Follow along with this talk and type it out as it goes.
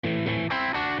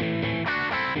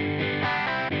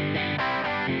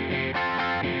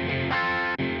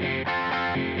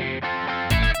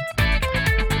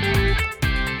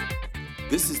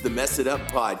the Mess It Up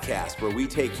podcast, where we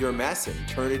take your mess and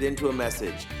turn it into a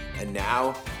message. And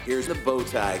now, here's the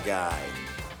Bowtie Guy.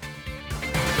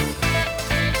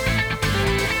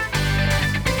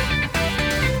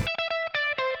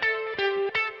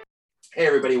 Hey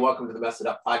everybody, welcome to the Mess It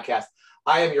Up podcast.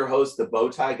 I am your host, the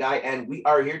Bowtie Guy, and we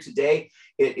are here today.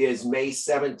 It is May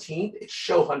 17th. It's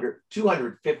show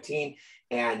 215,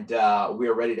 and we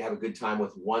are ready to have a good time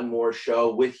with one more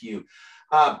show with you.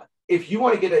 If you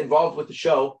want to get involved with the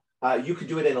show, you can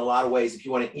do it in a lot of ways. If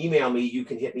you want to email me, you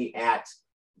can hit me at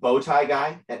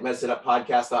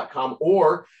bowtieguy@messituppodcast.com,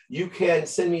 or you can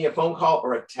send me a phone call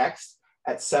or a text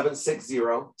at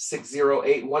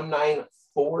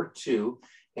 760-608-1942.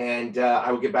 And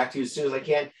I will get back to you as soon as I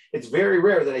can. It's very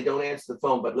rare that I don't answer the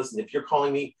phone, but listen, if you're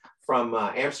calling me from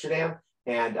Amsterdam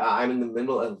and I'm in the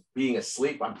middle of being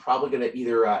asleep, I'm probably going to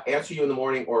either answer you in the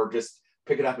morning or just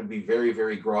pick it up and be very,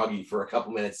 very groggy for a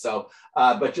couple minutes. So,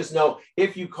 but just know,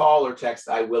 if you call or text,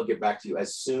 I will get back to you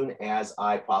as soon as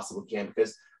I possibly can,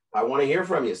 because I want to hear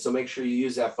from you. So make sure you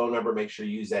use that phone number. Make sure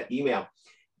you use that email.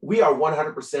 We are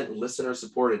 100% listener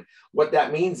supported. What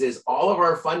that means is all of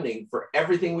our funding for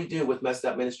everything we do with Messed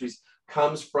Up Ministries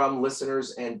comes from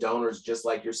listeners and donors just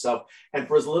like yourself. And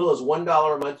for as little as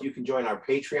 $1 a month, you can join our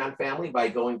Patreon family by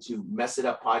going to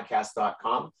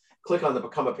messituppodcast.com. Click on the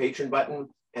Become a Patron button,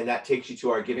 and that takes you to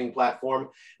our giving platform.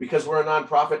 Because we're a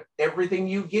nonprofit, everything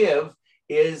you give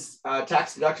is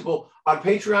tax deductible. On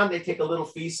Patreon, they take a little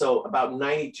fee, so about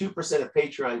 92% of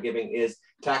Patreon giving is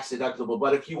tax deductible.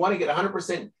 But if you want to get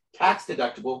 100% tax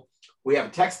deductible, we have a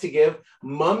text to give.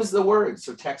 Mum's the word,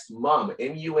 so text MUM,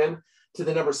 M-U-M, to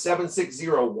the number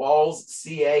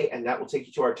 760-WALLS-CA, and that will take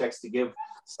you to our text to give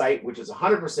site, which is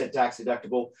 100% tax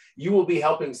deductible. You will be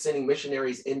helping sending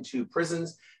missionaries into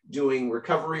prisons, doing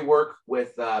recovery work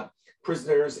with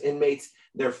prisoners, inmates,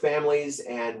 their families,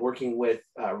 and working with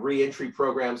reentry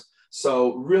programs.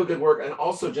 So real good work. And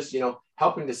also just,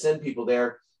 helping to send people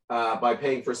there by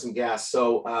paying for some gas.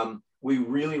 So we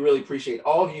really, really appreciate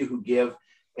all of you who give,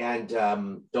 and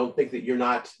don't think that you're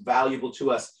not valuable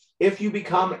to us. If you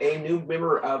become a new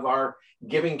member of our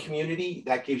giving community,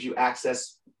 that gives you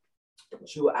access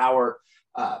to our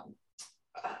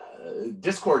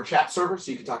Discord chat server,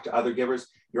 so you can talk to other givers.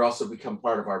 You're also become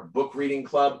part of our book reading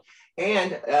club,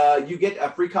 and you get a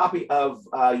free copy of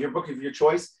your book of your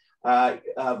choice,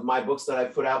 of my books that I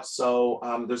put out. So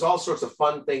there's all sorts of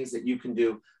fun things that you can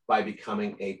do by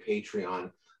becoming a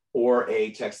Patreon or a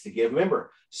Text to Give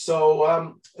member.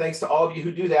 So thanks to all of you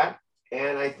who do that.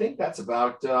 And I think that's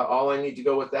about all I need to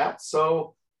go with that.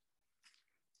 So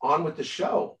on with the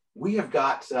show. We have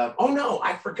got, oh no,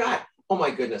 I forgot. Oh my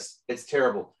goodness, it's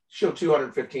terrible. Show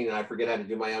 215, and I forget how to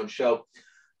do my own show.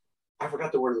 I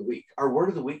forgot the word of the week. Our word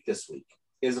of the week this week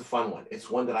is a fun one. It's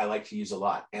one that I like to use a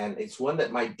lot, and it's one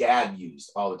that my dad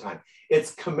used all the time.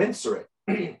 It's commensurate.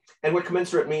 And what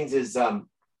commensurate means is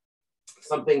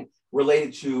something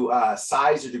related to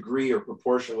size or degree or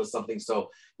proportion with something. So,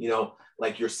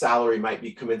 like your salary might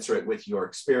be commensurate with your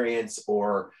experience,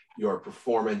 or your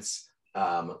performance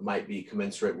might be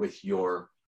commensurate with your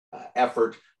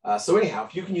effort. So anyhow,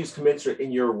 if you can use commensurate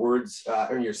in your words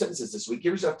or in your sentences this week,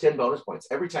 give yourself 10 bonus points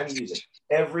every time you use it.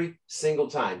 Every single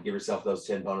time, give yourself those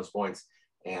 10 bonus points,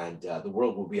 and the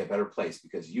world will be a better place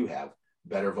because you have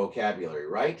better vocabulary,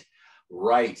 right?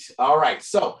 Right. All right.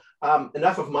 So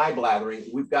enough of my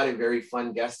blathering. We've got a very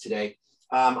fun guest today.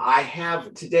 I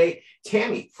have today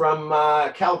Tammy from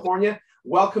California.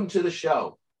 Welcome to the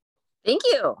show. Thank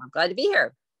you. I'm glad to be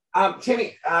here.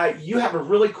 Tammy, you have a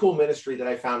really cool ministry that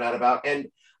I found out about, and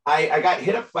I got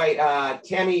hit up by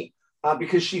Tammy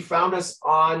because she found us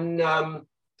on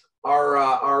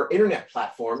our internet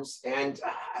platforms, and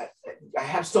I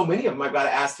have so many of them. I've got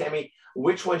to ask Tammy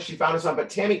which one she found us on. But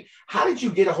Tammy, how did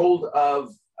you get a hold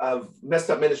of Messed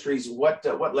Up Ministries? What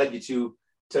led you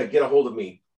to get a hold of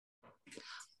me?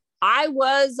 I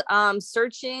was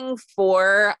searching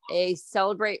for a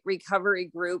Celebrate Recovery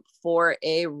group for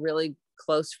a really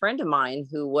close friend of mine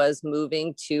who was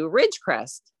moving to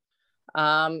Ridgecrest.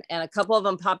 And a couple of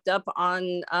them popped up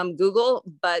on Google,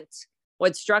 but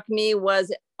what struck me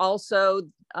was also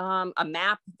a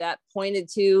map that pointed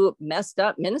to Messed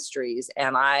Up Ministries.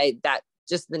 And that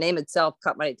just the name itself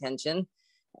caught my attention.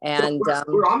 And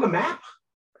we're on the map?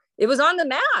 It was on the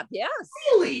map, yes.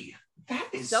 Really? That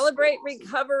is Celebrate so awesome.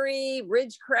 Recovery,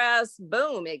 Ridgecrest,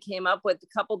 boom. It came up with a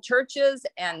couple churches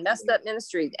and Messed Up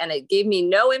Ministries. And it gave me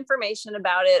no information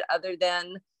about it other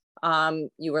than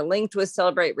you were linked with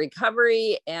Celebrate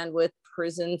Recovery and with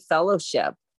Prison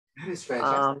Fellowship. That is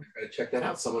fantastic. I gotta check that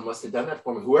out. Someone must have done that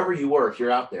for me. Whoever you were, if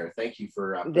you're out there, thank you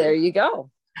for. There you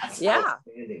go. That's yeah.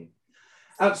 outstanding.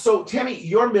 So Tammy,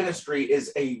 your ministry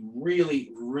is a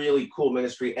really, really cool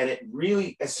ministry. And it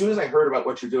really, as soon as I heard about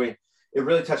what you're doing, it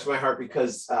really touched my heart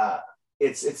because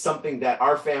it's something that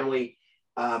our family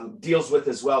deals with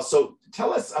as well. So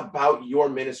tell us about your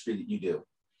ministry that you do.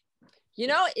 You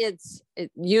know,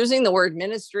 using the word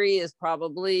ministry is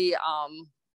probably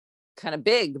kind of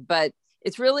big, but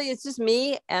it's just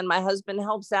me and my husband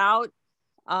helps out.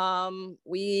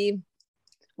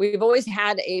 We've always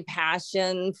had a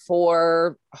passion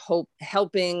for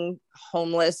helping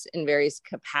homeless in various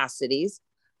capacities.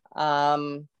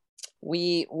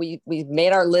 We've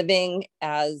made our living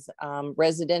as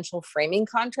residential framing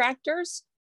contractors,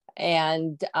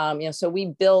 and so we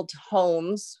built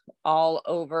homes all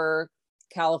over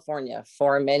California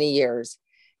for many years.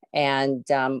 And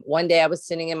one day I was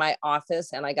sitting in my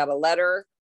office and I got a letter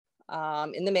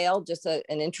in the mail, just an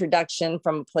introduction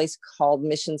from a place called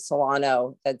Mission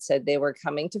Solano that said they were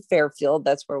coming to Fairfield.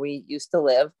 That's where we used to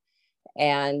live.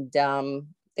 And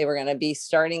they were going to be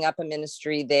starting up a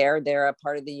ministry there. They're a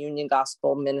part of the Union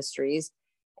Gospel Ministries.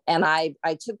 And I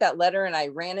took that letter and I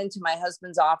ran into my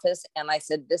husband's office and I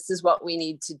said, this is what we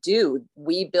need to do.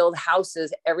 We build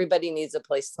houses. Everybody needs a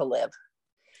place to live.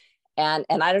 And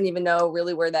I don't even know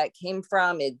really where that came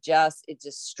from. It just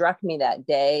struck me that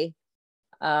day.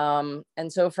 And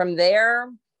so from there,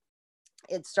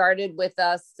 it started with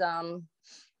us.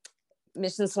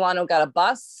 Mission Solano got a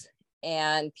bus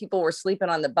and people were sleeping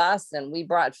on the bus and we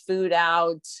brought food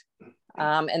out.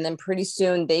 And then pretty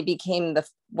soon they became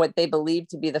what they believed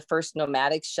to be the first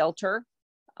nomadic shelter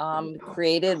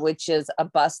created, which is a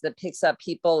bus that picks up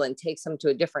people and takes them to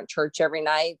a different church every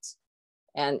night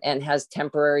and has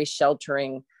temporary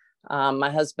sheltering. My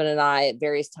husband and I at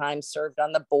various times served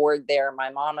on the board there. My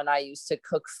mom and I used to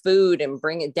cook food and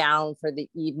bring it down for the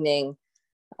evening.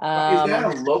 Is that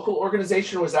a local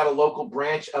organization or was that a local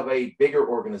branch of a bigger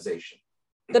organization?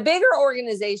 The bigger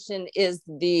organization is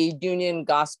the Union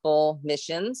Gospel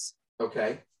Missions.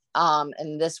 Okay.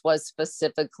 And this was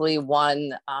specifically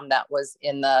one that was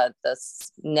in the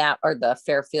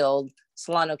Fairfield,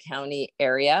 Solano County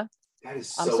area. That is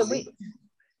so neat.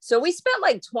 So we spent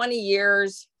like 20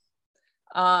 years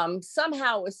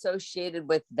somehow associated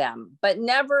with them, but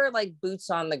never like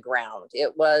boots on the ground.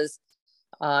 It was,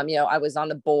 I was on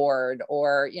the board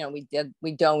or,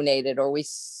 we donated or we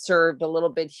served a little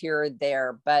bit here or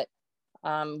there, but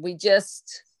I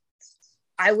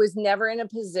was never in a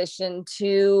position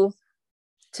to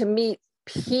meet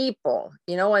people,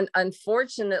 and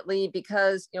unfortunately,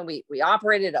 because, we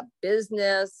operated a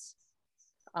business,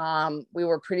 we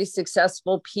were pretty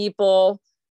successful people.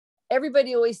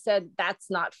 Everybody always said, that's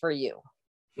not for you.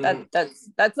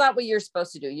 That's not what you're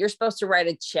supposed to do. You're supposed to write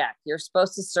a check. You're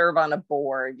supposed to serve on a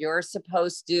board. You're not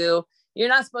supposed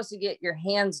to get your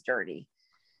hands dirty.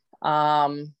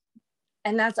 And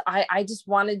I just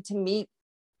wanted to meet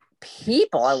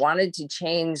people. I wanted to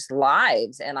change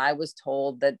lives. And I was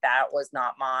told that was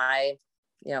not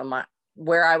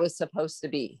where I was supposed to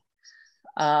be.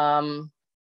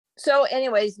 So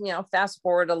anyways, fast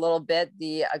forward a little bit,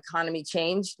 the economy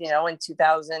changed, in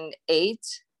 2008.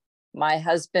 My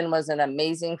husband was an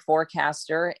amazing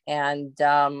forecaster and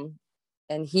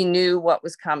he knew what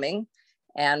was coming,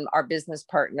 and our business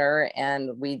partner,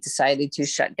 and we decided to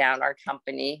shut down our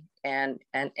company and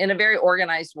in a very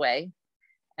organized way.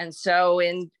 And so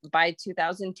by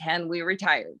 2010, we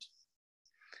retired.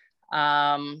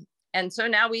 And so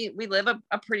now we live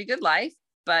a pretty good life,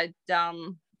 but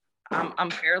I'm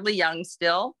fairly young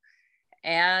still.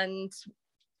 And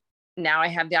now I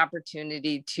have the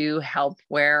opportunity to help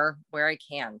where I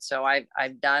can. So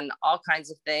I've done all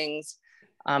kinds of things.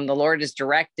 The Lord has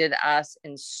directed us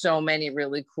in so many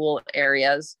really cool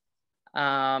areas.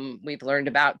 We've learned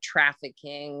about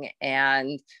trafficking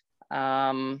and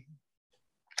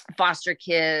foster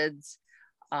kids.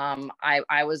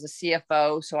 I was a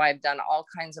CFO, so I've done all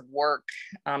kinds of work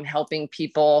helping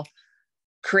people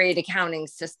create accounting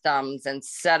systems and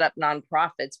set up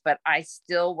nonprofits, but I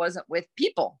still wasn't with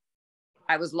people.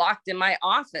 I was locked in my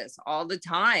office all the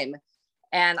time.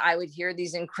 And I would hear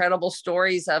these incredible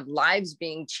stories of lives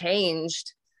being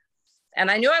changed.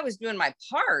 And I knew I was doing my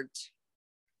part,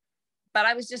 but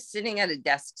I was just sitting at a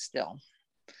desk still.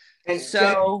 And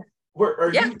so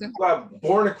are you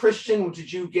born a Christian?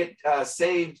 Did you get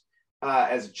saved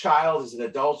as a child, as an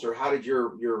adult, or how did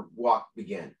your walk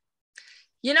begin?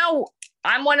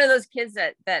 I'm one of those kids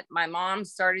that my mom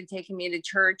started taking me to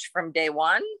church from day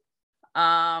one.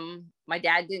 My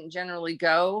dad didn't generally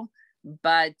go,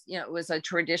 but it was a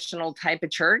traditional type of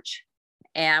church.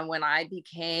 And when I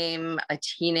became a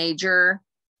teenager,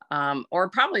 or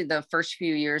probably the first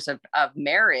few years of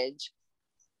marriage,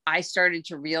 I started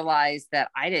to realize that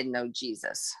I didn't know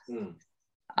Jesus. Mm.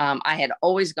 I had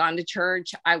always gone to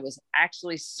church. I was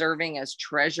actually serving as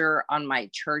treasurer on my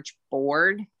church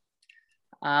board.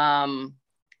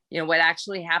 What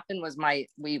actually happened was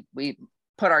we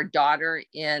put our daughter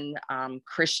in a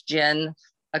Christian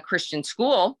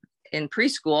school in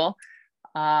preschool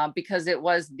because it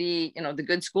was the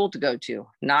good school to go to,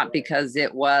 not because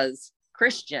it was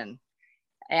Christian.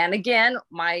 And again,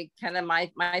 my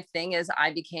thing is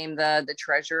I became the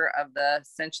treasurer of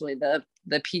essentially the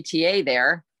PTA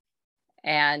there.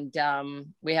 And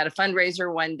we had a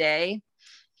fundraiser one day,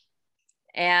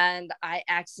 and I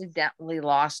accidentally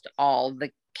lost all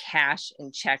the cash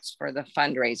and checks for the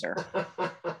fundraiser.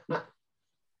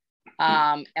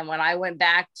 And when I went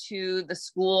back to the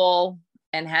school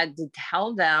and had to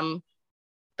tell them,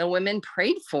 the women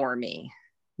prayed for me.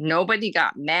 Nobody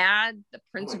got mad. The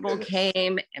principal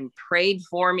came and prayed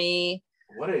for me.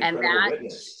 What an and incredible that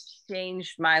witness.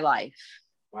 changed my life.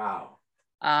 Wow.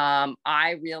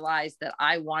 I realized that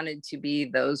I wanted to be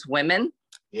those women.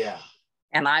 Yeah.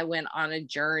 And I went on a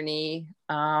journey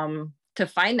to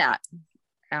find that.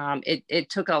 It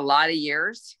took a lot of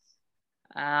years.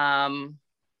 I've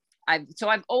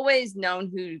always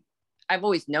known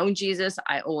Jesus.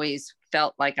 I always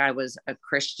felt like I was a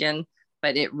Christian,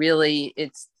 but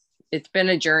it's been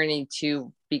a journey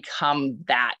to become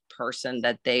that person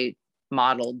that they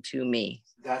modeled to me.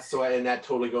 And that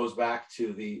totally goes back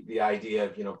to the idea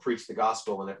of, preach the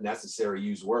gospel, and if necessary,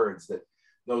 use words. That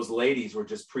those ladies were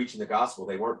just preaching the gospel.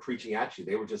 They weren't preaching at you.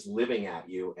 They were just living at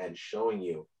you and showing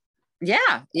you.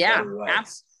 Yeah.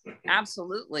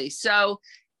 Absolutely. So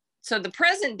the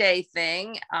present day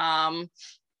thing,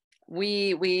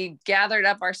 we gathered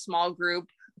up our small group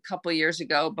a couple of years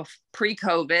ago,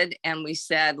 pre-COVID, and we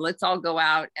said, let's all go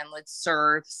out and let's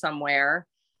serve somewhere.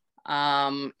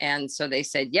 And so they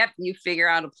said, yep, you figure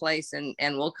out a place and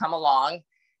we'll come along.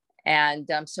 And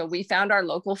so we found our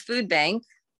local food bank.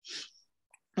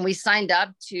 We signed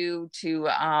up to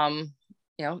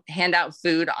hand out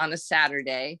food on a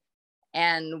Saturday.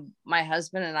 And my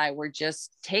husband and I were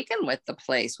just taken with the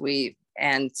place.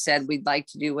 And said, we'd like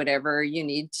to do whatever you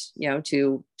need,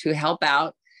 to help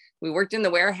out. We worked in the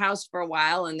warehouse for a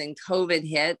while, and then COVID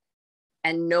hit,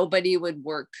 and nobody would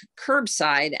work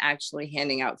curbside actually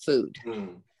handing out food.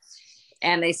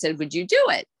 And they said, would you do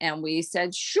it? And we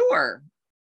said, sure.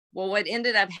 Well, what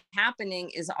ended up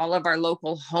happening is all of our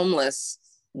local homeless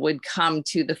would come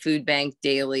to the food bank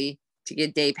daily to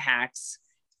get day packs.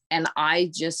 And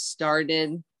I just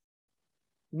started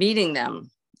meeting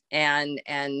them and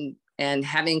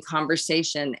having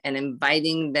conversation and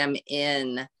inviting them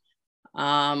in.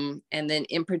 And then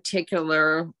in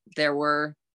particular,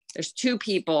 there's two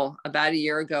people about a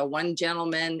year ago, one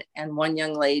gentleman and one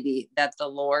young lady, that the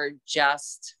Lord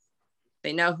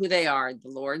they know who they are. The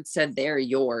Lord said, they're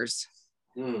yours.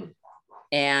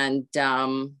 And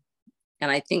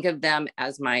I think of them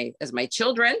as my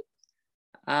children.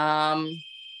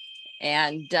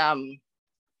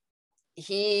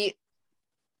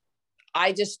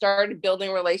 I just started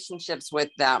building relationships with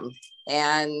them,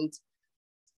 and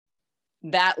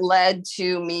that led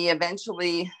to me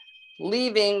eventually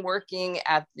leaving, working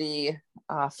at the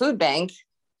food bank,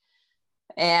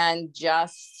 and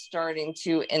just starting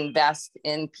to invest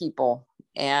in people.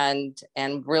 And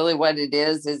really what it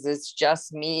is it's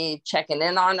just me checking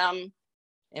in on them,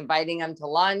 inviting them to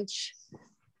lunch,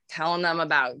 telling them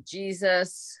about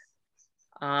Jesus,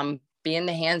 being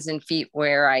the hands and feet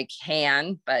where I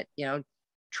can, but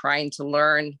trying to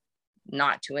learn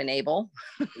not to enable.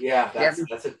 Yeah,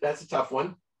 that's a tough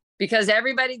one. Because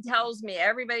everybody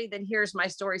that hears my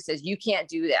story says, you can't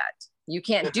do that. You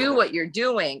can't do what you're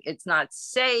doing. It's not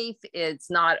safe.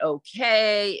 It's not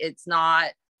okay. It's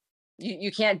not,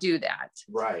 you can't do that.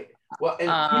 Right. Well, and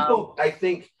people, I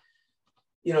think,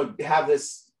 have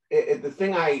this, the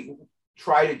thing I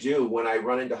try to do when I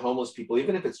run into homeless people,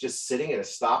 even if it's just sitting at a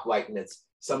stoplight and it's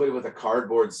somebody with a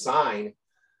cardboard sign,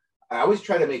 I always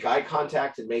try to make eye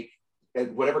contact and make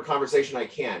whatever conversation I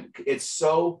can. It's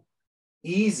so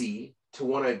easy to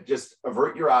want to just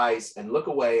avert your eyes and look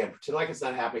away and pretend like it's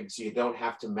not happening, so you don't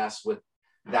have to mess with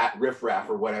that riffraff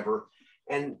or whatever.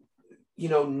 And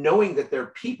knowing that they're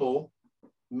people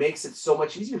makes it so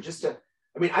much easier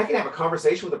I can have a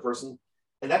conversation with a person.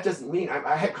 And that doesn't mean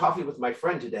I had coffee with my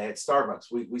friend today at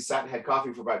Starbucks. We sat and had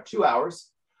coffee for about 2 hours.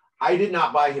 I did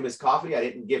not buy him his coffee. I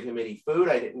didn't give him any food.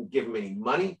 I didn't give him any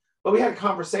money, but we had a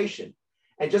conversation.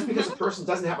 And just because a person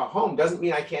doesn't have a home doesn't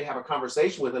mean I can't have a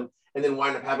conversation with them and then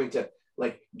wind up having to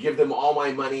give them all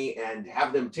my money and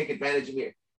have them take advantage of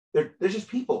me. They're just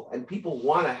people, and people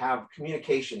want to have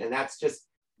communication. And that's just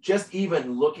just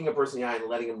even looking a person in the eye and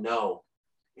letting them know,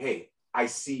 hey, I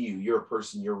see you, you're a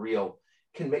person, you're real,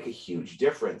 can make a huge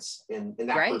difference in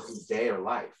that Right. person's day or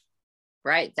life.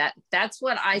 Right. That's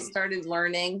what I started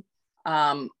learning.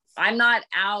 I'm not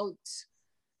out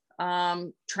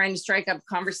trying to strike up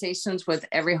conversations with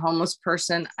every homeless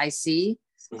person I see.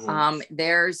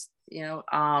 There's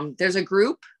a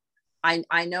group.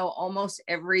 I know almost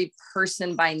every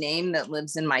person by name that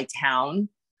lives in my town.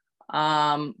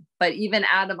 But even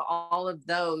out of all of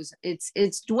those,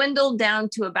 it's dwindled down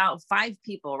to about 5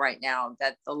 people right now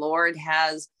that the Lord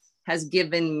has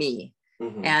given me.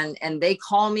 And they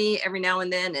call me every now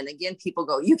and then. And again, people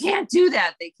go, you can't do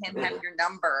that. They can't have your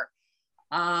number.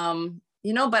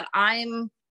 But I'm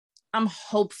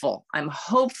hopeful. I'm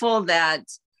hopeful that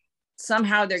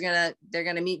somehow they're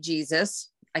gonna meet Jesus.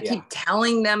 I keep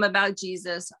telling them about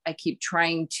Jesus. I keep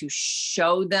trying to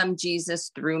show them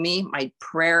Jesus through me. My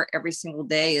prayer every single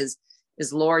day is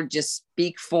Lord, just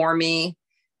speak for me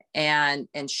and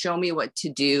show me what to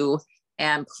do.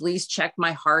 And please check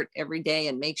my heart every day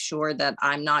and make sure that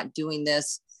I'm not doing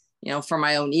this, for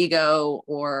my own ego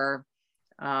or,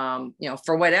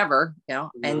 for whatever,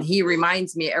 and he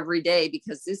reminds me every day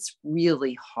because it's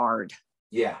really hard.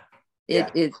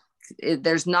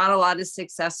 There's not a lot of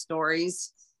success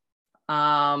stories.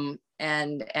 And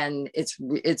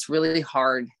it's really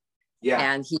hard.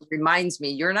 And he reminds me,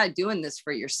 you're not doing this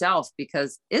for yourself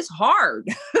because it's hard.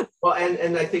 Well,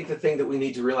 and I think the thing that we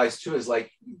need to realize too is,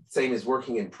 like, same as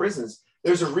working in prisons,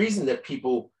 there's a reason that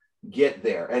people get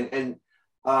there. And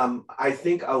I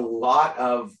think a lot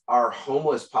of our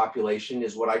homeless population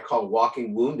is what I call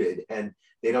walking wounded, and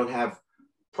they don't have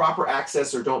proper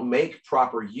access or don't make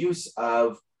proper use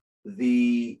of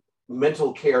the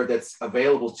mental care that's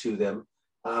available to them.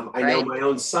 I know my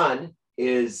own son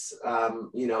is,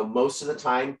 most of the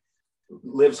time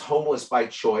lives homeless by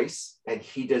choice, and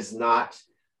he doesn't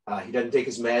take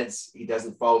his meds. He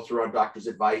doesn't follow through on doctor's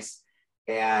advice.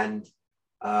 And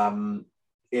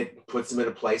it puts him in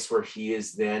a place where he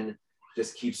is then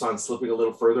just keeps on slipping a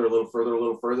little further.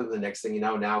 The next thing you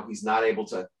know, now he's not able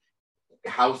to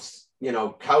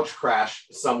couch crash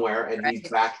somewhere, and he's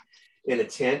back in a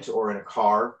tent or in a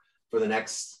car for the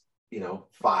next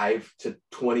 5 to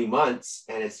 20 months.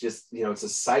 And it's just, it's a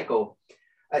cycle.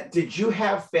 Did you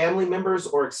have family members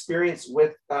or experience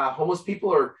with homeless people,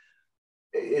 or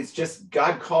it's just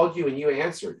God called you and you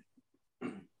answered?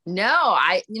 No,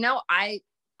 I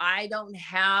don't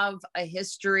have a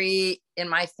history in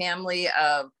my family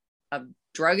of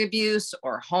drug abuse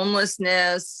or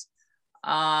homelessness,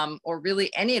 or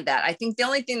really any of that. I think the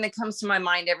only thing that comes to my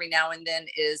mind every now and then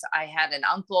is I had an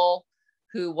uncle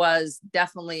who was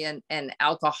definitely an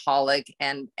alcoholic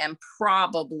and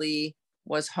probably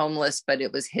was homeless, but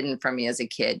it was hidden from me as a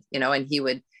kid, and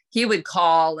he would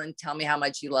call and tell me how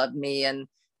much he loved me and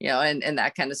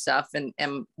that kind of stuff. And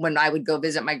when I would go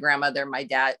visit my grandmother, my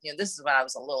dad, this is when I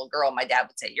was a little girl, my dad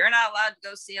would say, you're not allowed to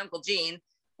go see Uncle Gene.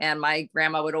 And my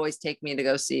grandma would always take me to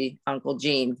go see Uncle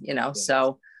Gene,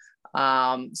 so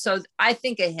I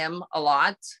think of him a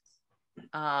lot.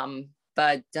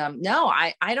 But no,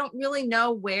 I don't really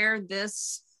know where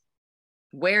this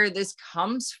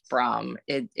comes from.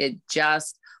 It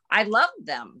just, I love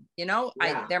them,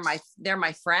 they're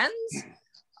my friends.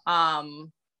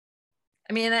 And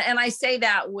I say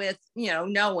that with,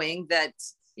 knowing that,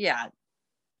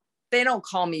 they don't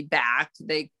call me back.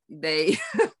 They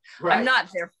I'm not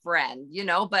their friend,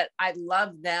 but I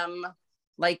love them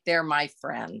like they're my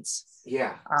friends.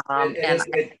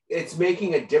 It's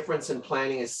making a difference in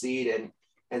planting a seed,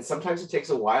 and sometimes it takes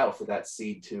a while for that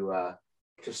seed to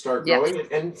start growing,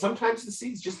 and sometimes the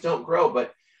seeds just don't grow.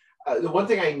 But the one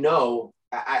thing I know,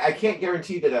 I can't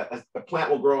guarantee that a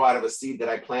plant will grow out of a seed that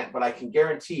I plant, but I can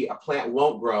guarantee a plant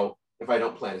won't grow if I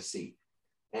don't plant a seed.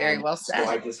 And very well said. So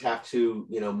I just have to,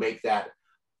 make that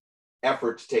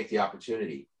effort to take the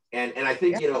opportunity. And I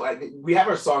think, we have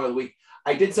our song of the week.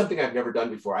 I did something I've never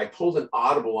done before. I pulled an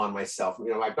audible on myself.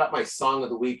 I've got my song of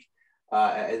the week,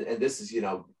 and this is,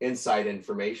 inside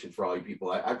information for all you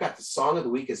people. I've got the song of the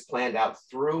week is planned out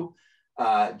through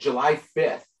July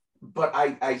 5th, but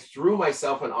I threw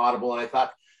myself an audible, and I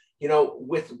thought,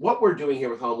 with what we're doing here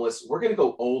with homeless, we're going to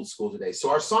go old school today. So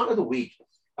our song of the week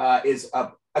is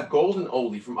a golden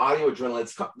oldie from Audio Adrenaline.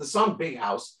 It's the song Big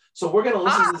House. So we're going to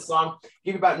listen to the song,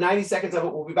 give you about 90 seconds of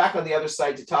it. We'll be back on the other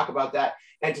side to talk about that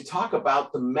and to talk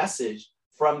about the message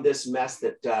from this mess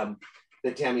that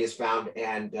Tammy has found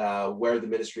and where the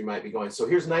ministry might be going. So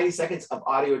here's 90 seconds of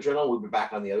Audio Adrenaline. We'll be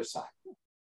back on the other side.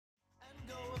 And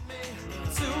go with me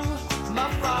to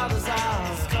my father's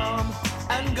house. Come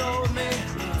and go with me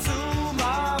to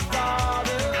my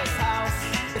father's house.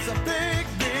 It's a big,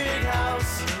 big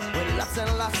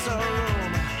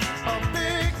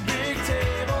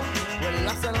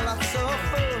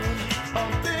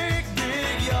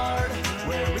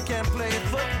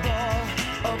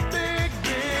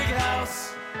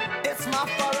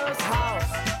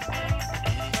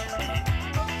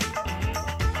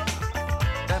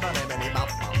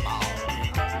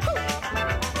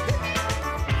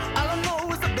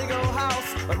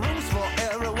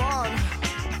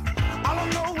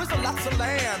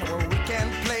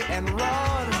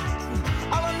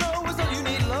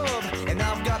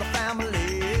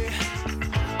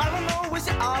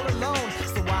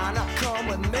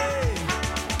me.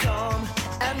 Come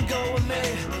and go with me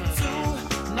to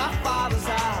my Father's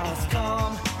house.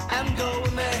 Come and go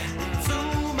with me to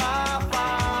my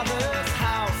Father's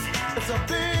house. It's a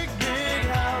big, big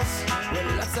house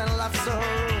with lots and lots of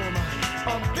room.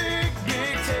 A big,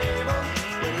 big table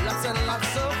with lots and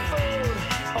lots of food.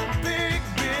 A big,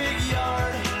 big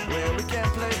yard where we can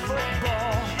play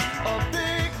football. A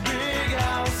big, big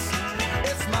house.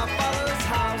 It's my Father's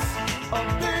house. A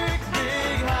big,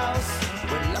 big house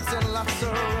with lots and lots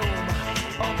of room.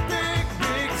 A big,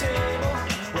 big table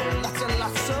with lots and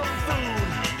lots of food.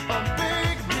 A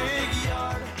big, big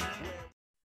yard.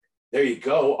 There you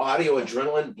go. Audio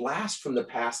Adrenaline, blast from the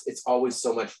past. It's always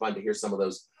so much fun to hear some of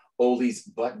those oldies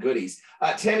but goodies.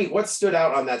 Tammy, what stood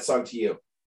out on that song to you?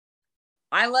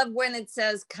 I love when it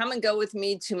says, come and go with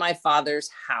me to my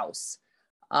Father's house.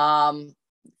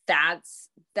 That's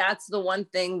the one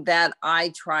thing that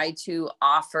I try to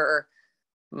offer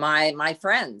my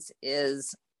friends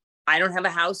is I don't have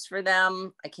a house for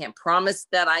them. I can't promise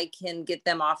that I can get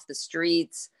them off the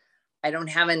streets. I don't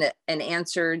have an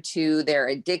answer to their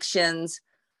addictions,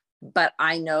 but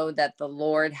I know that the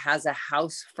Lord has a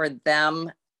house for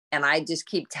them. And I just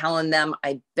keep telling them,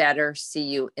 I better see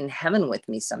you in heaven with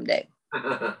me someday.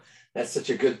 That's such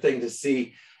a good thing to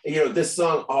see. You know, this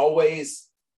song always,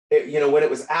 when it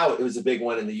was out, it was a big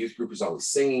one, and the youth group was always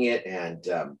singing it. And,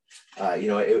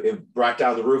 it brought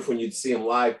down the roof when you'd see them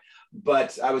live.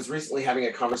 But I was recently having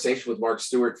a conversation with Mark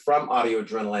Stewart from Audio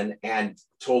Adrenaline and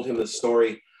told him the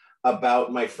story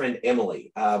about my friend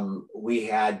Emily. We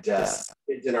had kids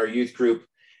in our youth group,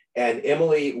 and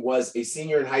Emily was a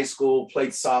senior in high school,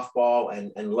 played softball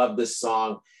and loved this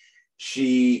song.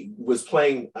 She was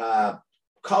playing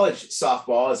college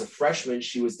softball as a freshman.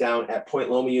 She was down at Point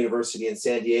Loma University in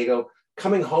San Diego,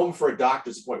 coming home for a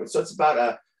doctor's appointment. So it's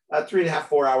about a 3.5,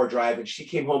 4 hour drive. And she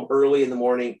came home early in the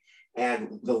morning,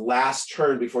 and the last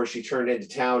turn before she turned into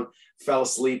town, fell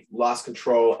asleep, lost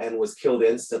control, and was killed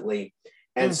instantly.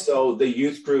 And so the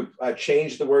youth group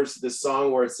changed the words to this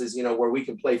song where it says, where we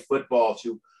can play football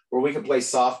to where we can play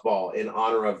softball in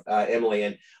honor of Emily.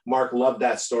 And Mark loved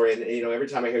that story. And, every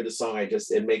time I hear the song,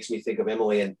 it makes me think of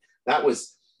Emily. And that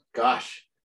was,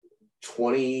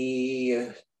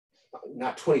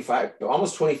 25,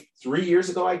 almost 23 years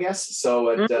ago, I guess. So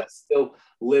it still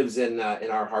lives in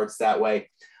our hearts that way.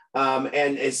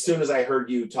 And as soon as I heard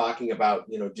you talking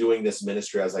about, doing this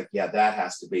ministry, I was like, yeah, that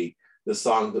has to be the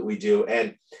song that we do.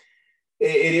 And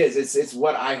it's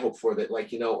what I hope for, that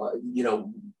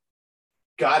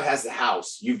God has the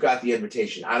house. You've got the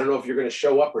invitation. I don't know if you're going to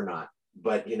show up or not,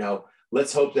 but,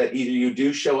 let's hope that either you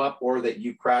do show up or that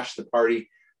you crash the party.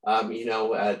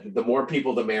 The more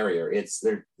people, the merrier.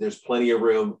 There's plenty of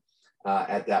room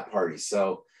at that party.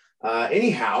 So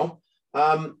anyhow,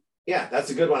 that's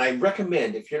a good one. I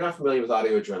recommend, if you're not familiar with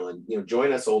Audio Adrenaline,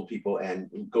 join us old people and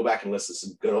go back and listen to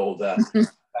some good old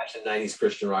fashioned 90s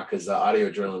Christian rock, because Audio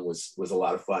Adrenaline was a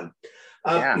lot of fun.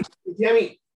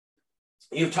 Tammy,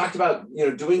 you've talked about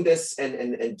doing this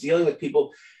and dealing with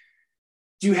people.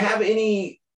 Do you have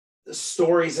any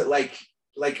stories that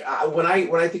when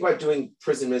I think about doing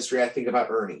prison ministry, I think about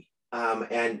Ernie,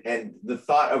 and the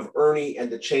thought of Ernie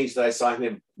and the change that I saw in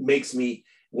him makes me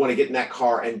want to get in that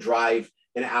car and drive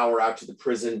an hour out to the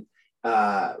prison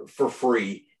for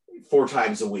free 4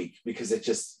 times a week, because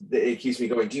it keeps me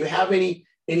going. Do you have any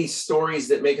stories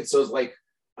that make it so it's like,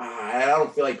 I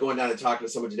don't feel like going down and talking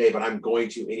to someone today, but I'm going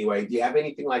to anyway? Do you have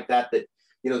anything like that the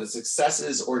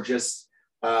successes or just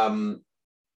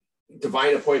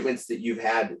divine appointments that you've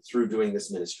had through doing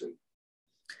this ministry?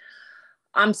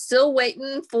 I'm still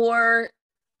waiting for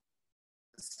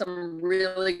some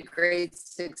really great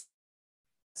success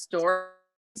stories.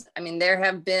 I mean, there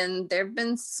have been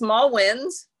small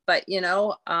wins, but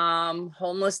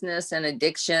homelessness and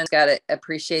addiction, got to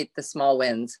appreciate the small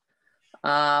wins.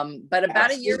 But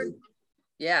about Absolutely.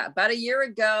 about a year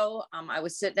ago, I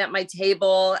was sitting at my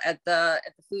table at the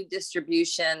food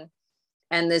distribution,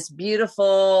 and this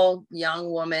beautiful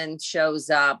young woman shows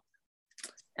up,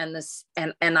 and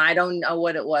I don't know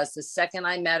what it was. The second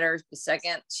I met her, the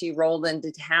second she rolled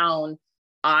into town,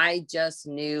 I just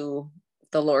knew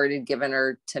the Lord had given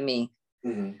her to me.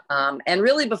 Mm-hmm. And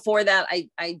really before that,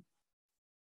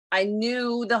 I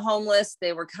knew the homeless,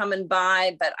 they were coming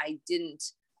by, but I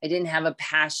didn't have a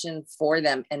passion for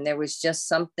them. And there was just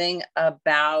something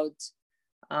about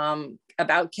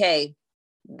Kay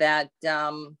that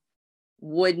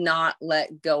would not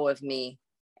let go of me.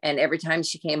 And every time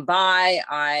she came by,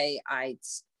 I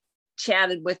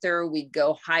chatted with her. We'd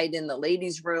go hide in the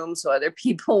ladies' room so other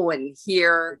people wouldn't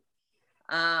hear.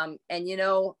 And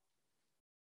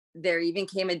there even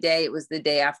came a day, it was the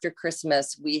day after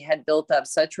Christmas. We had built up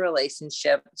such a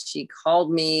relationship. She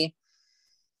called me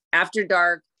after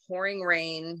dark, pouring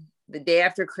rain, the day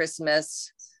after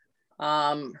Christmas.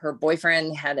 Her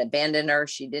boyfriend had abandoned her.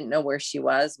 She didn't know where she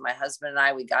was. My husband and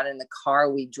I, we got in the car,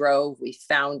 we drove, we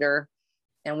found her,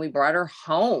 and we brought her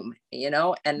home,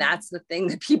 and that's the thing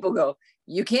that people go,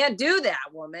 you can't do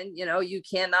that, woman. You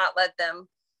cannot let them.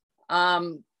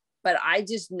 But I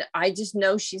just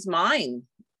know she's mine.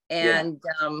 And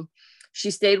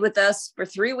she stayed with us for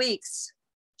 3 weeks.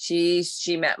 She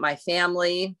met my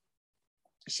family.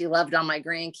 She loved all my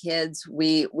grandkids.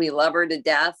 We love her to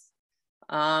death.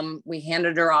 We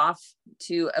handed her off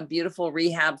to a beautiful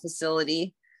rehab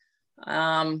facility.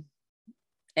 And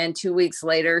 2 weeks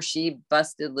later, she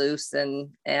busted loose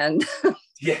and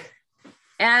yeah.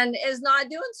 And is not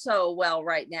doing so well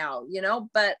right now,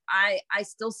 but I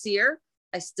still see her.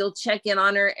 I still check in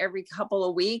on her every couple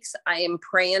of weeks. I am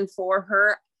praying for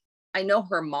her. I know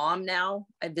her mom now.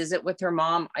 I visit with her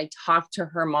mom. I talk to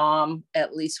her mom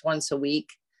at least once a week.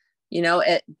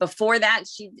 Before that,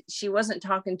 she wasn't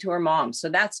talking to her mom. So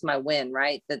that's my win,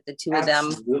 right? That the two of them.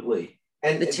 Absolutely.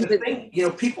 And the thing,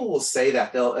 people will say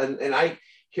that and I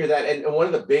hear that. And one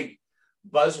of the big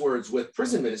buzzwords with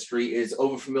prison ministry is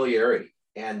overfamiliarity.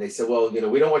 And they say, well, we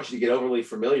don't want you to get overly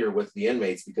familiar with the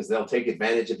inmates because they'll take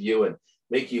advantage of you and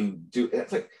make you do.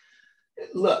 It's like,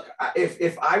 look,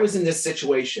 if I was in this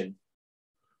situation,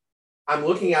 I'm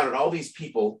looking out at all these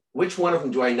people. Which one of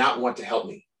them do I not want to help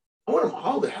me? I want them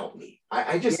all to help me.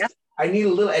 I need a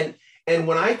little. And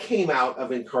when I came out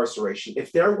of incarceration,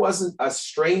 if there wasn't a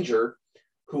stranger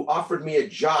who offered me a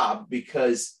job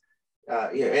because,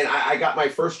 and I got my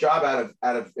first job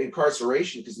out of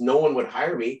incarceration because no one would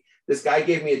hire me. This guy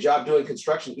gave me a job doing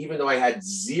construction, even though I had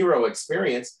zero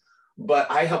experience, but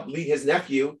I helped lead his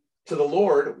nephew to the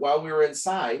Lord while we were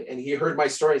inside. And he heard my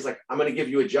story. He's like, I'm going to give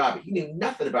you a job. He knew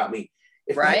nothing about me.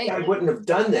 If that guy wouldn't have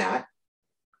done that,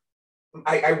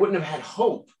 I wouldn't have had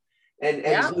hope. And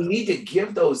we need to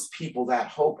give those people that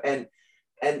hope. And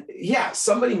yeah,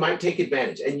 somebody might take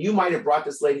advantage. And you might have brought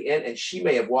this lady in and she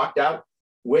may have walked out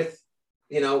with,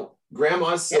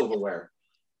 grandma's silverware.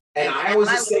 And I always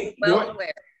just say,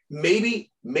 maybe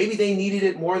they needed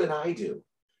it more than I do.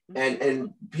 And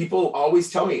people always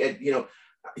tell me,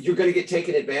 you're going to get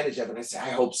taken advantage of. And I say, I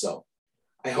hope so.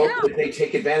 I hope that they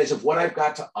take advantage of what I've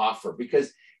got to offer,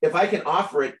 because if I can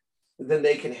offer it, then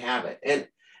they can have it.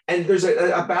 And there's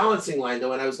a balancing line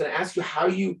though. And I was going to ask you how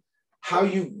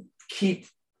you keep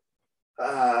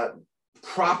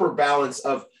proper balance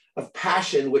of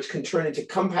passion, which can turn into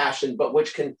compassion, but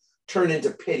which can turn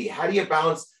into pity. How do you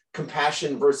balance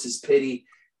compassion versus pity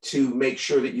to make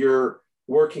sure that you're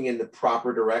working in the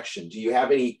proper direction? Do you have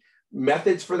any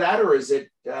methods for that, or is it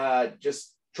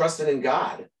just trusting in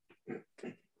God?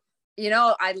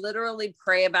 I literally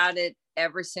pray about it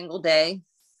every single day.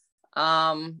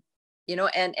 And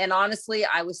honestly,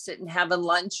 I was sitting having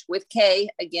lunch with Kay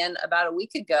again about a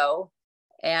week ago.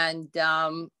 And,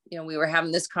 we were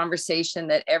having this conversation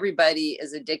that everybody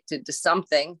is addicted to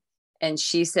something. And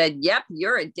she said, yep,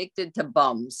 you're addicted to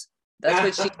bums. That's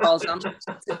what she calls them.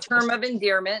 It's a term of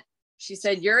endearment. She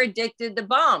said, you're addicted to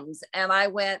bums. And I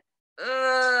went,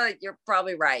 you're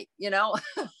probably right,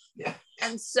 Yeah.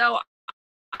 And so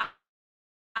I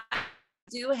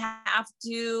do have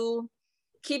to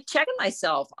keep checking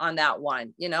myself on that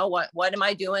one. What am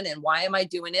I doing and why am I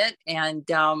doing it?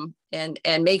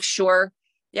 And make sure,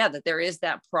 that there is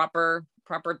that proper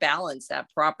balance, that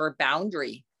proper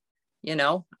boundary,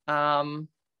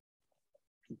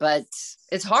 but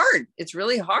it's hard. It's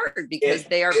really hard because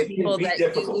they are people that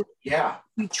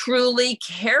you truly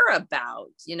care about.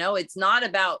 It's not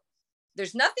about,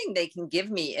 there's nothing they can give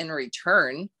me in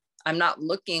return. I'm not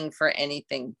looking for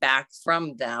anything back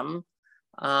from them.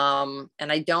 And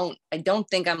I don't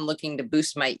think I'm looking to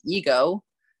boost my ego,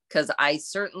 because I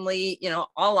certainly,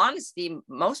 all honesty,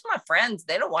 most of my friends,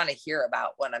 they don't want to hear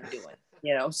about what I'm doing,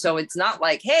 so it's not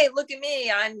like, hey, look at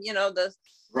me. I'm, the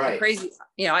crazy,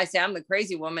 I say I'm the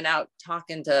crazy woman out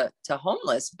talking to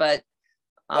homeless, but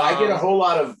I get a whole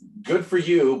lot of good for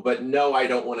you, but no, I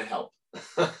don't want to help.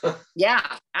 Yeah,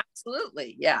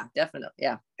 absolutely. Yeah, definitely.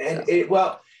 Yeah. And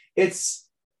it's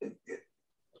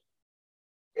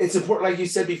important. Like you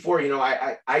said before,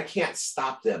 I can't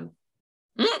stop them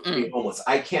being homeless.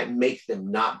 I can't make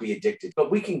them not be addicted, but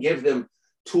we can give them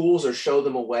tools or show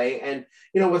them a way. And,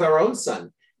 with our own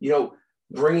son,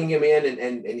 bringing him in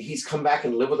and he's come back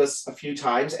and lived with us a few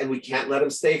times, and we can't let him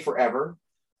stay forever.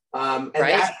 And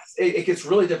it gets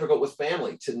really difficult with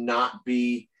family to not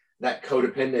be that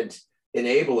codependent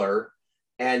enabler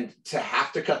And to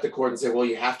have to cut the cord and say, well,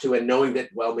 you have to, and knowing that,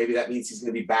 well, maybe that means he's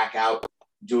going to be back out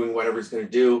doing whatever he's going to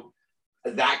do,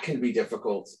 that can be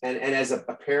difficult. And as a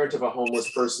parent of a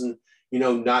homeless person, you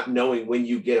know, not knowing when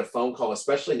you get a phone call,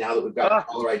 especially now that we've got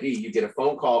caller ID, you get a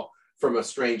phone call from a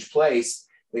strange place,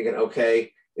 thinking,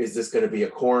 okay, is this going to be a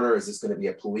coroner? Is this going to be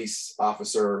a police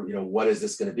officer? You know, what is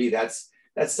this going to be? That's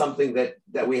something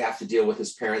that we have to deal with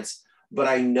as parents. But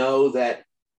I know that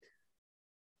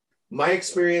my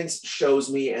experience shows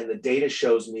me, and the data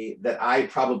shows me, that I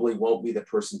probably won't be the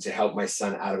person to help my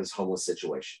son out of his homeless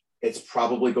situation. It's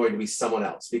probably going to be someone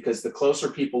else, because the closer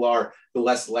people are, the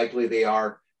less likely they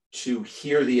are to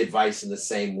hear the advice in the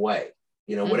same way.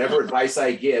 You know, whatever advice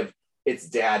I give, it's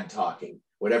dad talking.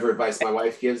 Whatever advice my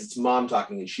wife gives, it's mom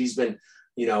talking. And she's been,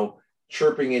 you know,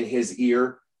 chirping in his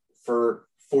ear for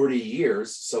 40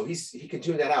 years. So he can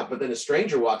tune that out. But then a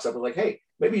stranger walks up and like, hey,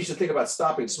 maybe you should think about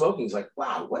stopping smoking. He's like,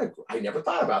 wow, I never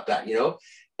thought about that, you know?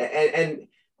 And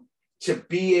to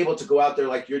be able to go out there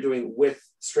like you're doing with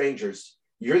strangers,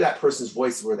 you're that person's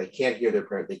voice where they can't hear their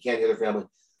parent, they can't hear their family,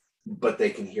 but they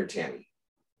can hear Tammy.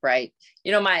 Right.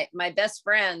 You know, my best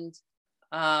friend,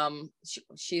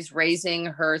 she's raising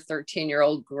her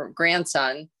 13-year-old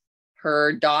grandson.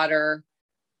 Her daughter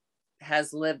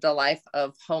has lived a life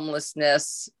of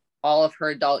homelessness all of her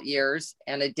adult years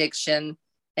and addiction.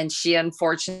 And she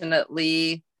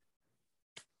unfortunately,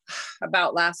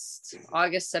 about last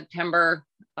August, September,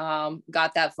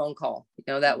 got that phone call, you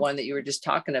know, that one that you were just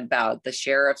talking about. The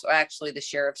sheriff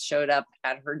showed up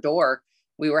at her door.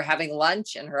 We were having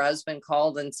lunch and her husband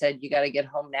called and said, you got to get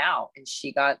home now. And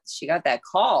she got that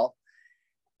call.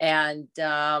 And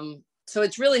so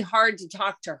it's really hard to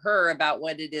talk to her about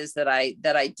what it is that I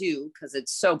do, because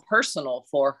it's so personal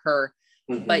for her.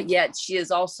 But yet she is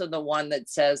also the one that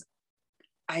says,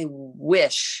 I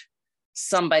wish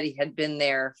somebody had been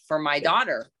there for my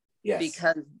daughter. Yes.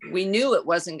 Because we knew it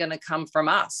wasn't going to come from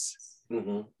us,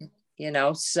 you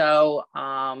know? So,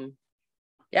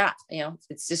 yeah, you know,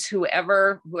 it's just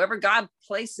whoever God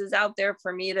places out there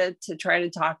for me to try to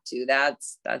talk to,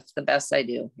 that's the best I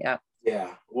do. Yeah.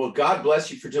 Yeah. Well, God bless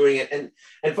you for doing it.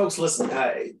 And folks, listen,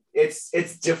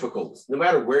 it's difficult. No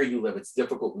matter where you live, it's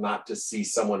difficult not to see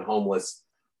someone homeless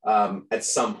at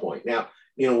some point. Now,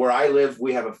 you know, where I live,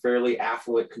 we have a fairly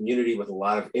affluent community with a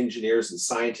lot of engineers and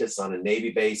scientists on a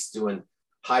Navy base doing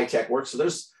high-tech work. So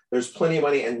there's plenty of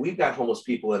money, and we've got homeless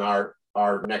people in our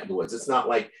neck of the woods. It's not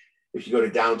like if you go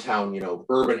to downtown, you know,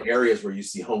 urban areas where you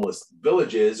see homeless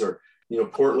villages, or, you know,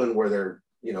 Portland, where there are,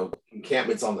 you know,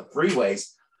 encampments on the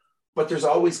freeways. But there's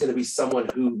always going to be someone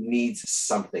who needs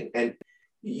something. And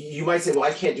you might say, well,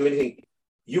 I can't do anything.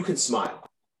 You can smile.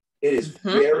 It is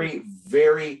very,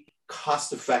 very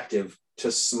cost effective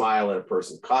to smile at a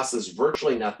person. Costs us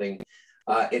virtually nothing.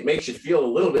 It makes you feel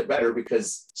a little bit better,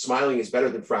 because smiling is better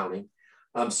than frowning.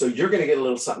 So you're going to get a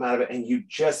little something out of it. And you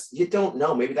don't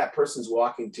know. Maybe that person's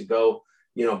walking to go,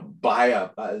 you know, buy a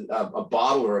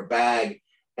bottle or a bag,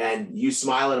 and you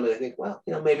smile at them and they think, well,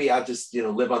 you know, maybe I'll just, you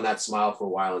know, live on that smile for a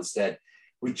while instead.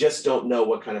 We just don't know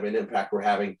what kind of an impact we're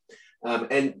having.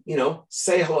 And, you know,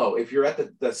 say hello. If you're at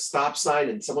the stop sign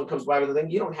and someone comes by with a thing,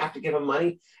 you don't have to give them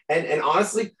money. And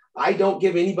honestly, I don't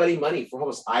give anybody money for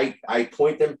homeless. I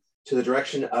point them to the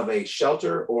direction of a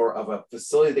shelter or of a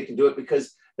facility that can do it,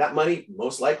 because that money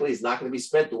most likely is not going to be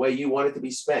spent the way you want it to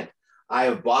be spent. I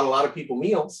have bought a lot of people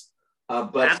meals,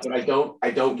 but I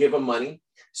don't give them money.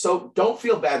 So don't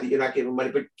feel bad that you're not giving them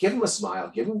money, but give them a smile,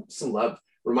 give them some love,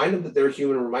 remind them that they're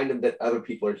human, remind them that other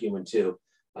people are human too.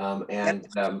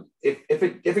 If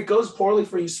it goes poorly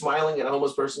for you smiling at a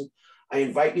homeless person, I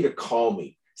invite you to call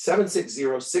me,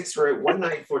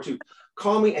 760-648-1942.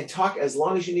 Call me and talk as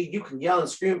long as you need. You can yell and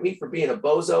scream at me for being a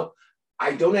bozo.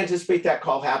 I don't anticipate that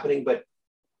call happening, but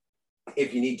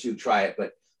if you need to, try it.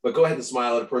 But go ahead and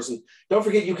smile at a person. Don't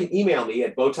forget, you can email me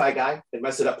at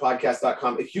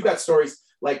bowtieguy@messituppodcast.com. If you got stories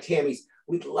like Tammy's,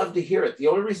 we'd love to hear it. The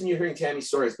only reason you're hearing Tammy's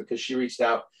story is because she reached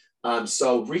out.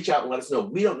 So reach out and let us know.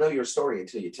 We don't know your story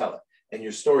until you tell it. And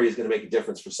your story is going to make a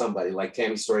difference for somebody, like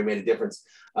Tammy's story made a difference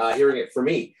hearing it for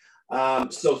me.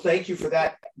 So thank you for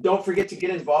that. Don't forget to get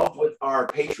involved with our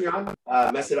Patreon,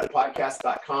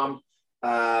 messituppodcast.com,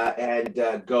 and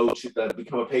go to the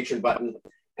Become a Patron button,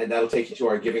 and that'll take you to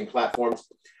our giving platforms.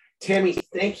 Tammy,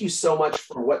 thank you so much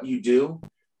for what you do.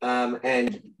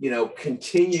 And, you know,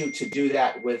 continue to do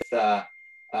that with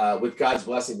God's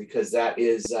blessing, because that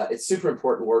is, it's super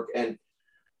important work. And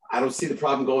I don't see the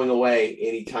problem going away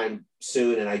anytime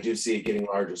soon. And I do see it getting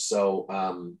larger.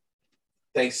 So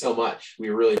thanks so much. We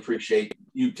really appreciate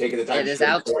you taking the time. It is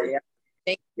out there.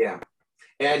 Yeah.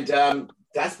 And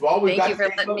that's all we've got. Thank you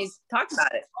for letting me talk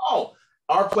about it. Oh,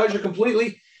 our pleasure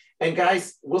completely. And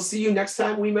guys, we'll see you next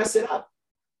time we mess it up.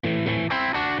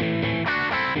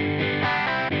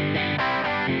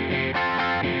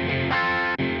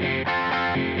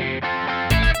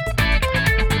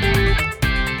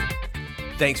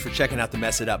 Thanks for checking out the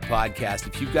Mess It Up podcast.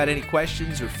 If you've got any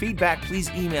questions or feedback,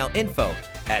 please email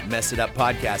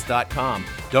info@messituppodcast.com.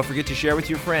 Don't forget to share with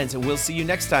your friends, and we'll see you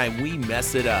next time we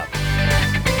mess it up.